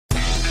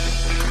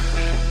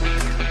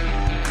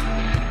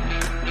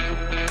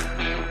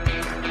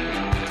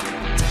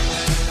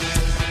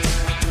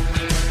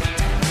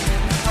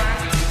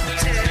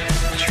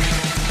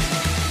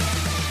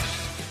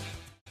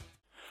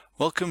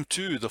Welcome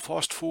to the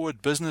Fast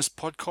Forward Business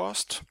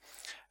Podcast,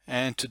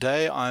 and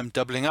today I'm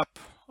doubling up.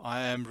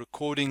 I am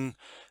recording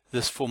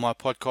this for my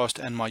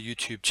podcast and my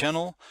YouTube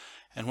channel,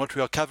 and what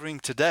we are covering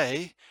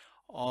today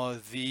are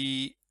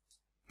the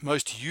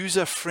most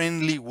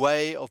user-friendly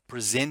way of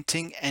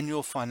presenting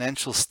annual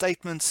financial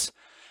statements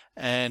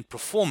and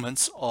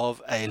performance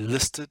of a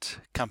listed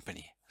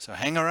company. So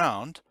hang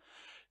around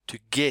to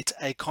get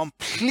a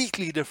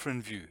completely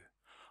different view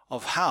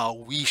of how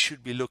we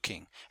should be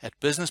looking at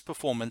business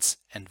performance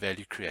and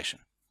value creation.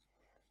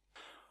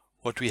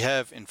 What we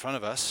have in front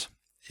of us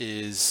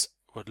is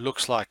what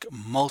looks like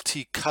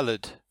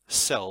multicolored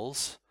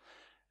cells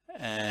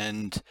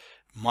and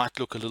might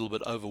look a little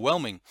bit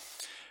overwhelming,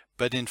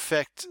 but in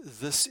fact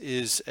this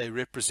is a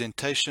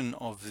representation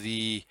of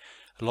the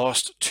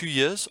last 2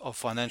 years of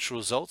financial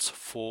results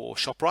for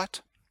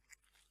Shoprite.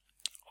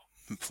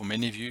 For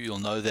many of you, you'll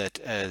know that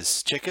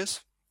as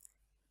Checkers.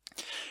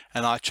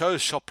 And I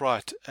chose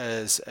Shoprite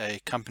as a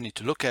company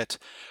to look at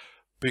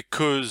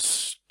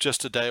because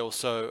just a day or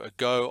so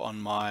ago on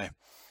my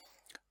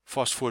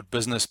Fast Forward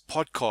Business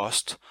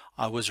podcast,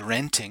 I was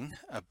ranting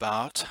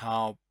about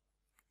how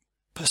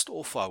pissed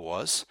off I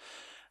was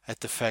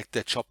at the fact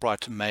that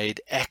Shoprite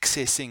made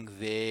accessing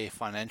their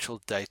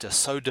financial data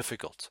so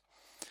difficult.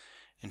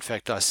 In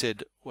fact, I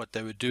said what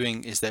they were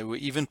doing is they were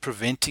even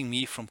preventing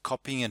me from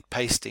copying and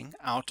pasting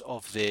out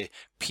of their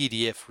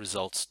PDF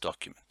results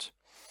document.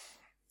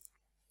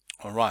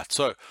 All right,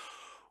 so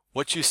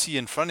what you see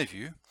in front of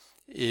you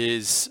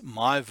is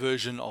my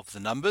version of the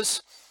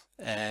numbers,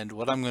 and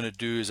what I'm going to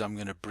do is I'm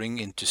going to bring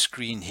into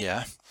screen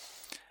here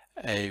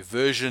a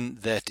version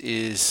that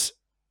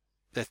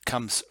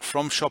comes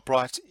from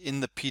Shoprite in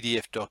the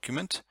PDF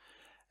document,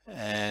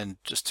 and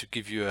just to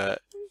give you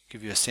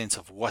a sense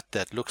of what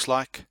that looks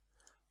like.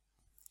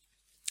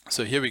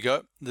 So here we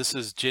go. This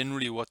is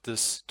generally what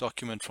this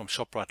document from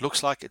Shoprite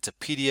looks like. It's a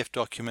PDF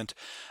document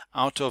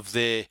out of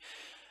their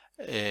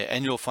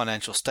annual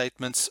financial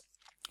statements.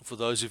 For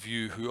those of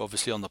you who are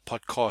obviously on the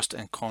podcast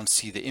and can't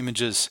see the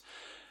images,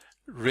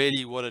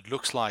 really what it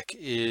looks like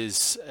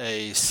is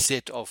a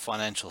set of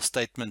financial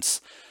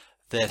statements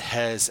that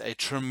has a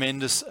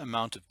tremendous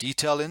amount of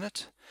detail in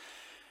it,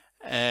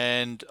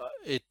 and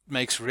it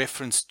makes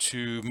reference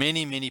to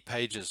many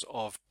pages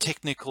of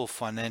technical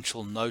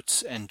financial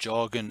notes and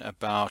jargon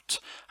about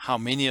how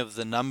many of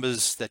the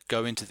numbers that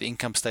go into the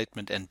income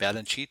statement and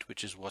balance sheet,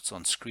 which is what's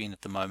on screen at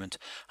the moment,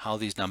 how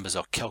these numbers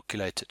are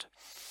calculated.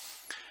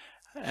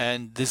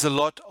 And there's a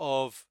lot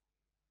of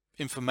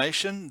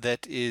information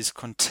that is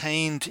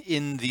contained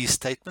in these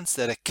statements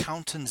that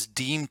accountants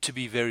deem to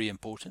be very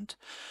important.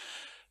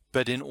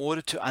 But in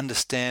order to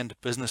understand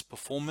business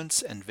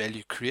performance and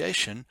value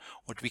creation,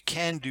 what we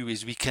can do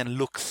is we can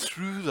look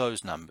through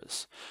those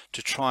numbers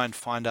to try and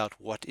find out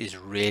what is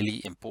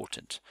really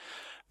important,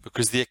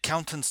 because the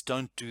accountants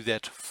don't do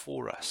that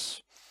for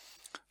us.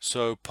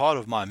 So part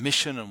of my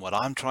mission and what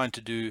I'm trying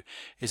to do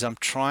is I'm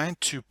trying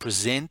to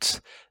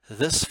present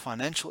this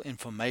financial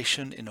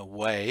information in a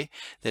way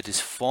that is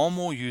far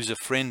more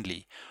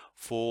user-friendly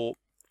for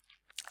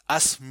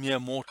us mere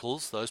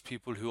mortals, those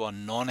people who are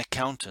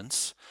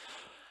non-accountants,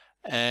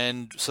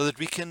 and so that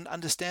we can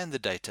understand the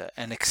data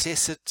and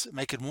access it,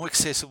 make it more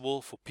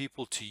accessible for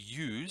people to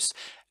use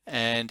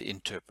and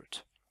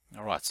interpret.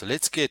 All right, so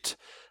let's get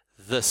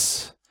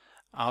this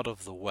out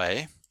of the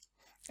way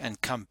and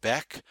come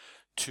back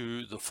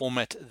to the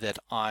format that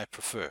I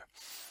prefer.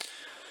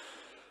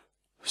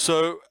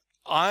 So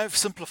I've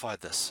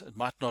simplified this. It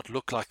might not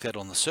look like that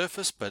on the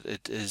surface, but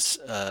it is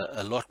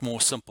a lot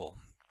more simple.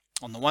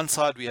 On the one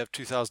side, we have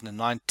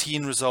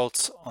 2019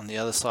 results. On the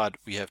other side,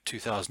 we have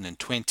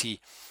 2020.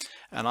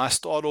 And I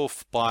start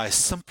off by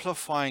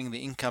simplifying the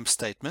income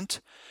statement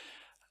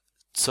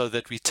so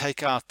that we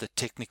take out the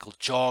technical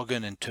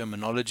jargon and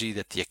terminology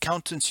that the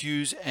accountants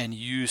use and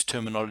use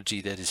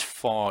terminology that is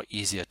far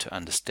easier to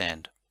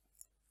understand.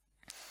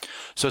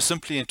 So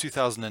simply in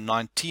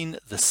 2019,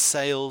 the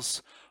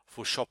sales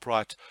for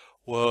Shoprite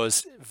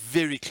was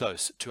very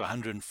close to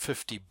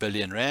 150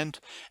 billion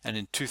Rand, and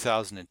in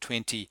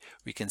 2020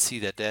 we can see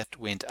that that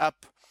went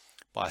up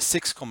by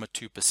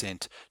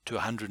 6.2% to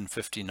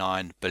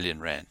 159 billion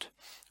Rand.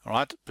 All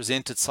right,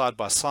 presented side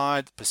by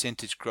side,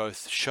 percentage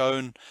growth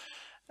shown,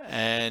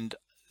 and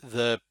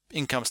the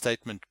income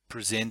statement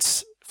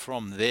presents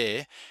from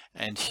there.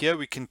 And here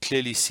we can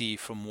clearly see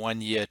from 1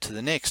 year to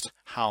the next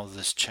how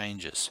this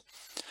changes.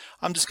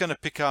 I'm just going to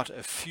pick out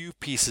a few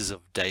pieces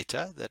of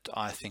data that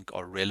I think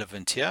are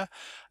relevant here.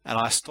 And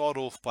I start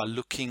off by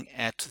looking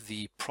at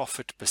the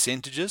profit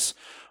percentages,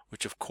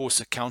 which of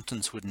course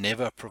accountants would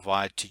never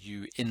provide to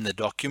you in the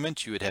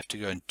document. You would have to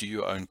go and do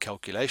your own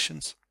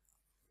calculations.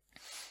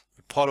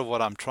 But part of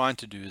what I'm trying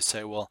to do is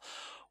say, well,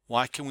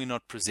 why can we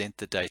not present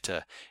the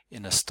data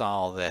in a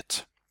style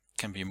that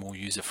can be more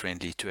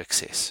user-friendly to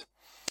access?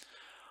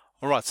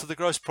 All right, so the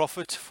gross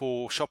profit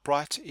for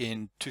Shoprite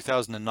in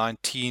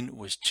 2019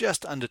 was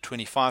just under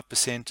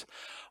 25%.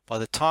 By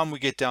the time we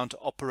get down to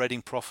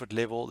operating profit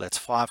level, that's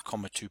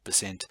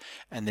 5.2%.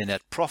 And then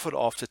at profit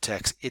after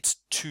tax, it's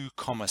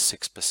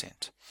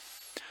 2.6%.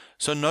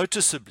 So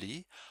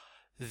noticeably,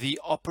 the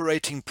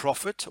operating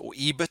profit, or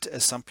EBIT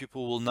as some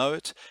people will know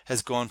it,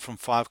 has gone from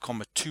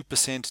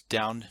 5.2%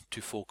 down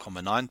to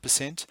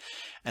 4.9%.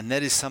 And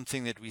that is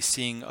something that we're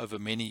seeing over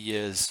many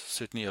years,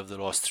 certainly over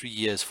the last 3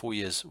 years, 4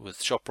 years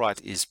with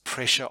Shoprite, is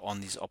pressure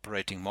on these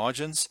operating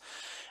margins.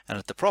 And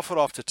at the profit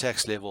after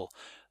tax level,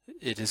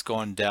 it has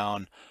gone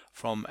down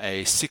from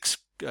a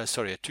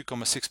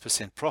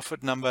 2.6%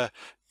 profit number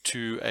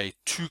to a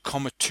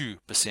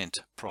 2.2%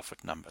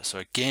 profit number. So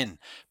again,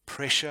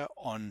 pressure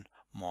on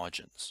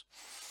margins.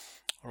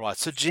 All right,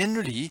 so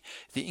generally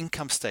the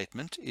income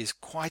statement is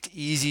quite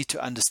easy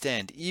to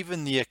understand,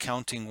 even the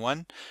accounting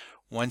one,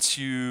 once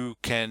you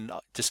can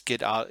just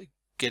get all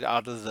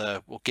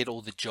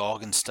the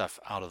jargon stuff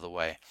out of the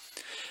way.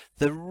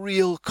 The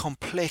real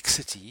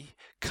complexity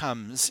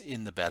comes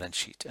in the balance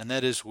sheet, and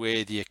that is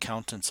where the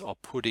accountants are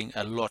putting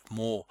a lot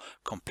more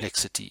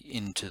complexity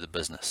into the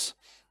business.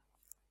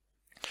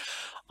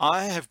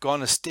 I have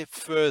gone a step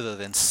further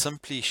than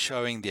simply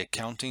showing the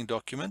accounting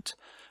document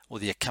or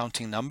the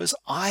accounting numbers.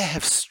 I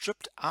have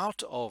stripped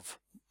out of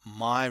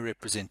my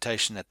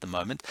representation at the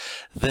moment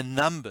the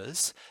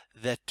numbers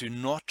that do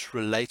not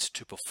relate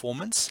to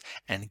performance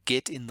and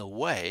get in the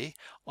way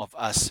of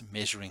us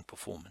measuring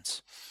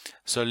performance.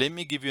 So let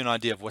me give you an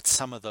idea of what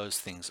some of those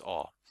things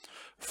are.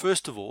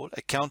 First of all,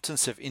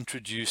 accountants have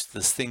introduced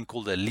this thing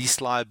called a lease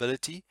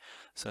liability.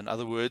 So in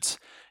other words,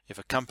 if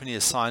a company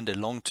has signed a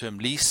long-term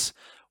lease,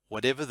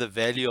 whatever the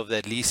value of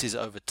that lease is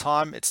over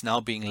time, it's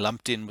now being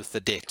lumped in with the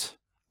debt.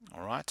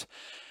 All right.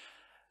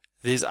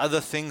 There's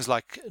other things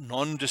like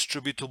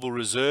non-distributable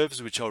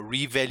reserves, which are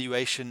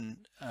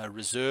revaluation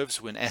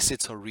reserves when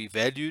assets are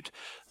revalued.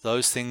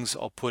 Those things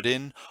are put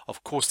in.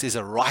 Of course, there's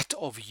a right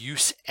of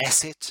use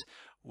asset,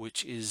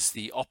 which is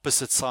the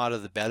opposite side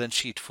of the balance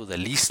sheet for the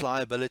lease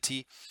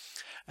liability.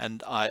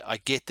 And I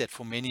get that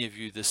for many of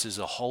you, this is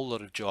a whole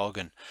lot of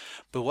jargon.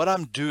 But what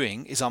I'm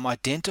doing is I'm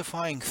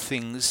identifying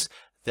things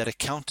that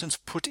accountants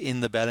put in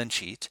the balance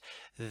sheet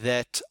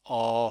that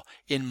are,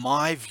 in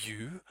my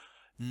view,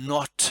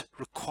 not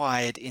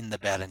required in the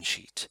balance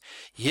sheet.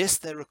 Yes,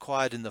 they're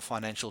required in the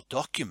financial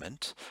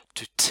document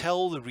to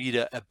tell the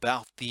reader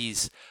about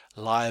these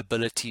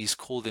liabilities,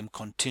 call them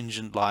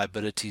contingent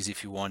liabilities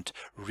if you want,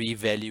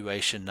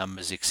 revaluation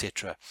numbers,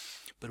 etc.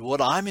 But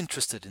what I'm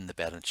interested in the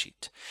balance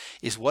sheet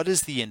is what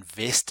is the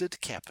invested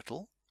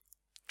capital.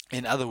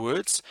 In other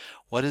words,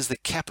 what is the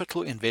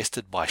capital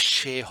invested by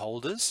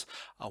shareholders?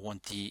 I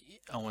want the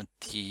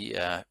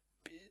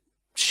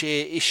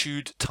share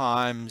issued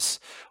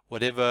times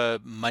whatever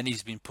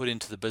money's been put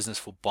into the business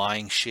for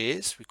buying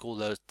shares. We call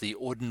those the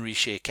ordinary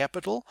share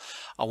capital.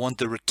 I want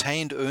the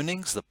retained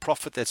earnings, the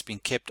profit that's been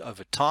kept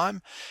over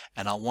time,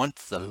 and I want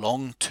the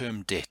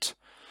long-term debt.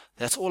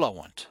 That's all I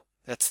want.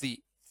 That's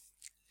the,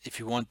 if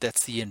you want,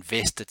 that's the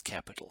invested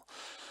capital.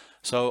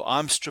 So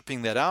I'm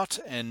stripping that out,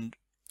 and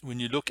when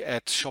you look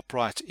at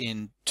Shoprite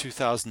in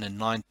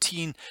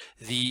 2019,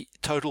 the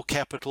total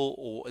capital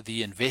or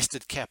the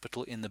invested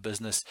capital in the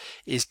business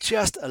is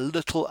just a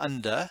little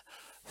under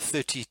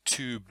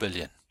 32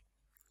 billion.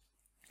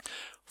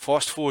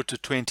 Fast forward to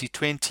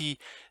 2020,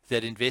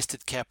 that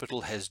invested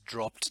capital has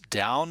dropped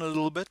down a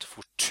little bit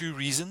for two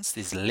reasons.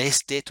 There's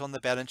less debt on the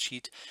balance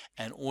sheet,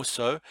 and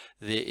also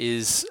there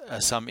is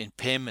some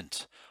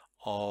impairment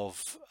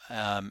of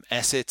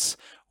assets,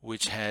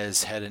 which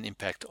has had an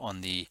impact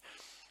on the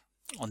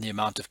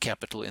amount of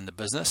capital in the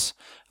business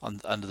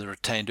under the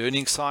retained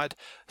earnings side.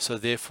 So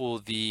therefore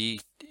the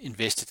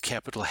invested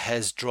capital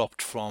has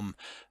dropped from,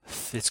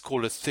 let's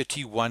call it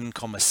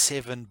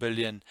 31.7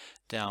 billion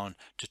down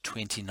to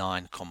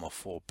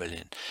 29.4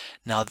 billion.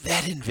 Now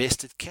that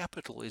invested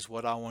capital is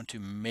what I want to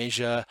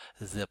measure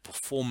the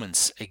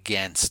performance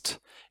against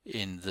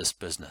in this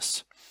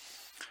business.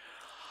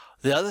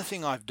 The other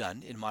thing I've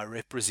done in my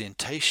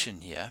representation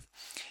here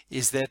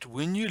is that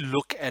when you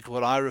look at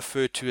what I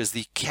refer to as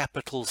the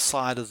capital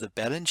side of the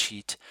balance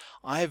sheet,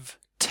 I've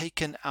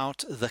taken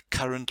out the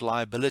current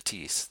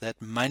liabilities,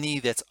 that money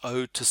that's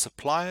owed to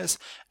suppliers,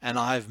 and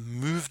I've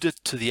moved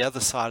it to the other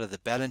side of the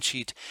balance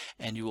sheet,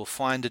 and you will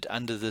find it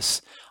under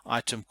this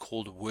item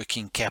called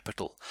working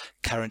capital,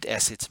 current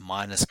assets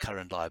minus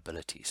current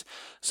liabilities.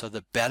 So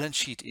the balance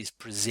sheet is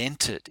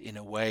presented in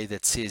a way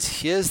that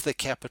says, here's the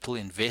capital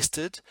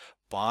invested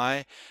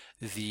by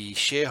the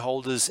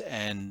shareholders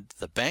and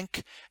the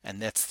bank,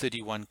 and that's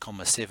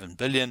 31.7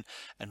 billion.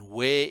 And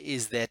where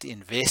is that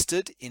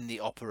invested? In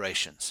the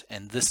operations,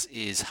 and this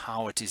is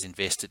how it is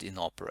invested in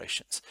the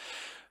operations.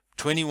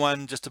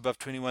 Just above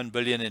 21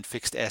 billion in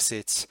fixed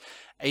assets,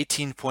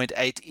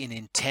 18.8 in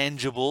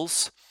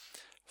intangibles,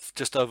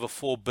 just over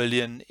 4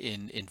 billion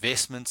in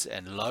investments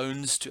and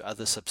loans to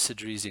other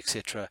subsidiaries,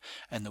 etc.,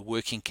 and the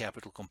working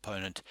capital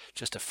component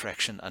just a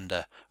fraction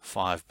under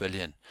 5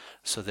 billion,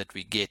 so that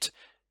we get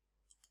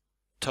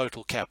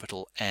total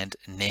capital and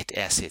net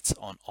assets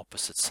on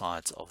opposite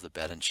sides of the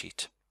balance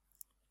sheet.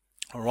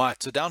 All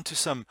right, so down to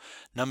some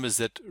numbers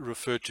that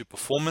refer to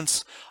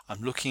performance.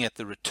 I'm looking at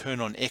the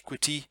return on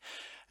equity,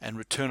 and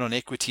return on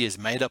equity is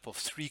made up of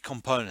three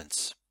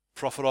components: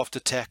 profit after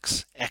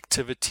tax,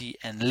 activity,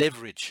 and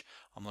leverage.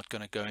 I'm not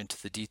going to go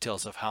into the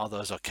details of how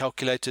those are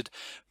calculated,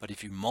 but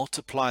if you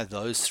multiply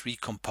those three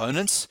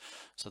components,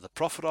 so the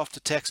profit after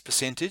tax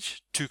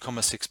percentage,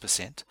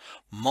 2.6%,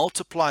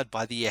 multiplied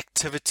by the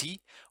activity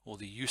or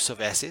the use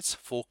of assets,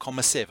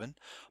 4.7,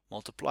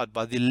 multiplied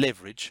by the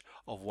leverage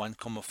of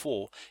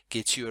 1.4,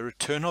 gets you a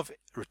return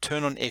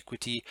on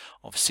equity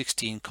of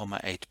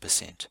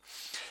 16.8%.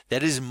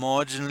 That is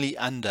marginally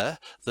under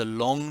the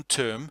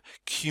long-term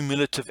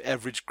cumulative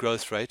average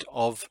growth rate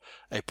of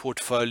a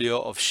portfolio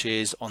of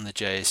shares on the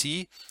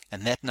JSE,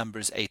 and that number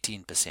is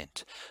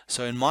 18%.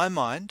 So in my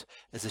mind,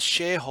 as a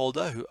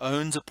shareholder who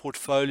owns a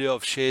portfolio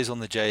of shares on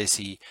the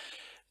JSE,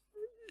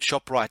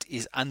 Shoprite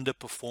is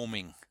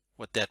underperforming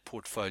what that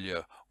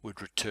portfolio would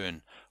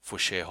return for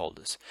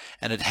shareholders.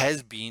 And it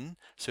has been,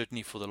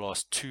 certainly for the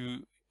last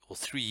 2 or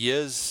 3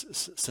 years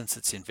since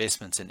its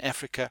investments in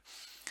Africa.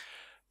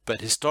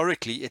 But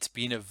historically, it's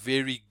been a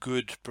very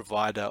good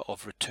provider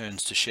of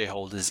returns to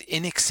shareholders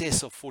in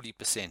excess of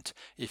 40%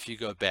 if you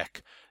go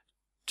back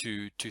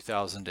to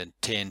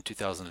 2010,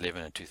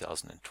 2011, and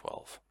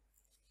 2012.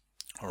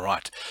 All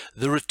right,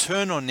 the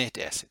return on net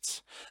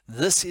assets.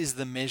 This is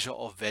the measure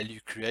of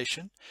value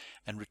creation,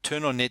 and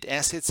return on net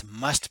assets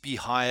must be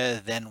higher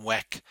than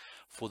WACC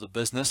for the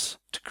business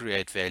to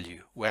create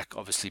value. WACC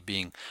obviously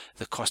being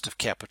the cost of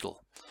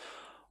capital.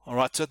 All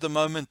right, so at the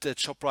moment that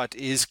Shoprite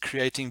is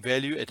creating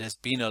value, it has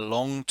been a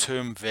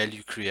long-term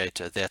value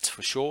creator, that's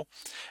for sure.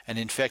 And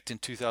in fact, in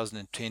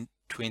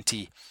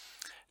 2020,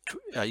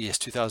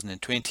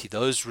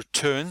 those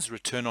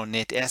return on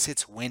net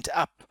assets went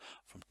up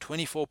from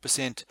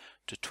 24%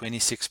 to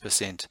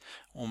 26%.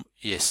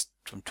 Yes,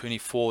 from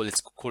 24,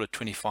 let's call it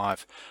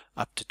 25,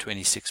 up to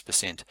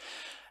 26%.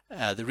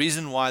 The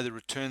reason why the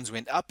returns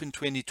went up in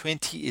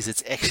 2020 is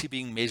it's actually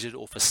being measured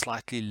off a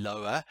slightly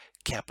lower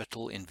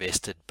capital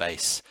invested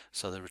base.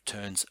 So the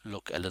returns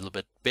look a little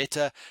bit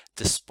better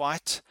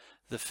despite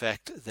the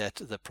fact that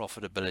the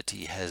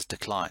profitability has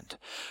declined.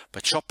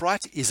 But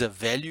Shoprite is a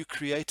value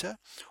creator,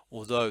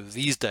 although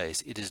these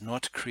days it is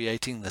not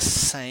creating the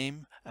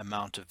same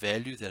amount of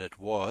value that it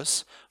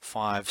was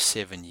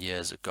 5-7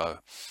 years ago.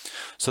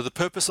 So the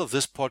purpose of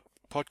this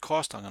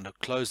podcast, I'm going to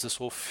close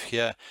this off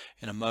here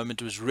in a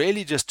moment, was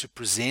really just to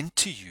present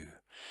to you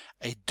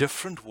a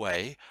different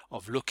way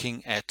of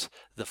looking at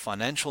the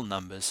financial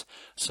numbers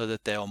so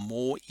that they are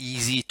more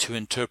easy to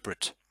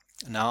interpret.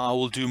 Now, I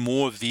will do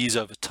more of these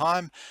over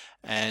time,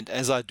 and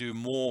as I do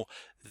more,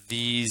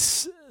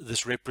 this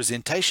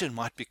representation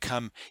might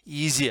become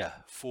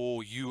easier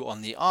for you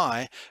on the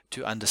eye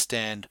to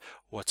understand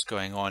what's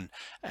going on,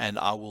 and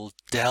I will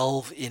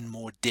delve in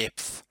more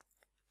depth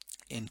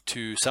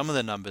into some of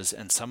the numbers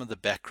and some of the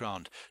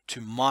background to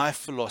my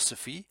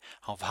philosophy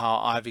of how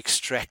I've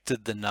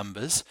extracted the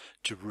numbers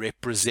to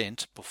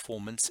represent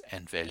performance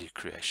and value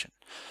creation.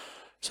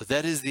 So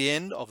that is the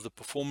end of the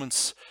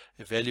performance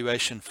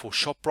evaluation for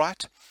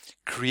Shoprite,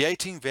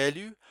 creating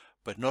value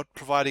but not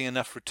providing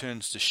enough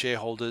returns to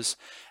shareholders,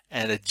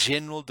 and a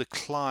general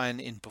decline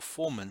in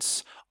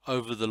performance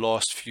over the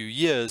last few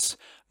years,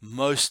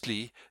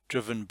 mostly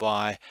driven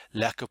by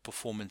lack of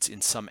performance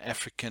in some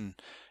African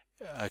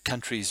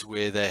countries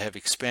where they have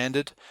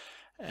expanded.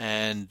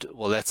 And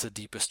well, that's a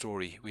deeper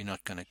story. We're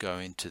not going to go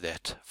into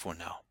that for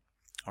now.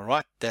 All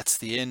right, that's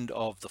the end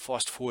of the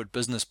Fast Forward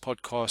Business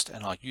podcast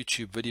and our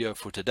YouTube video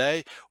for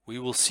today. We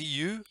will see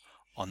you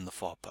on the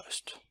Far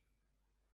Post.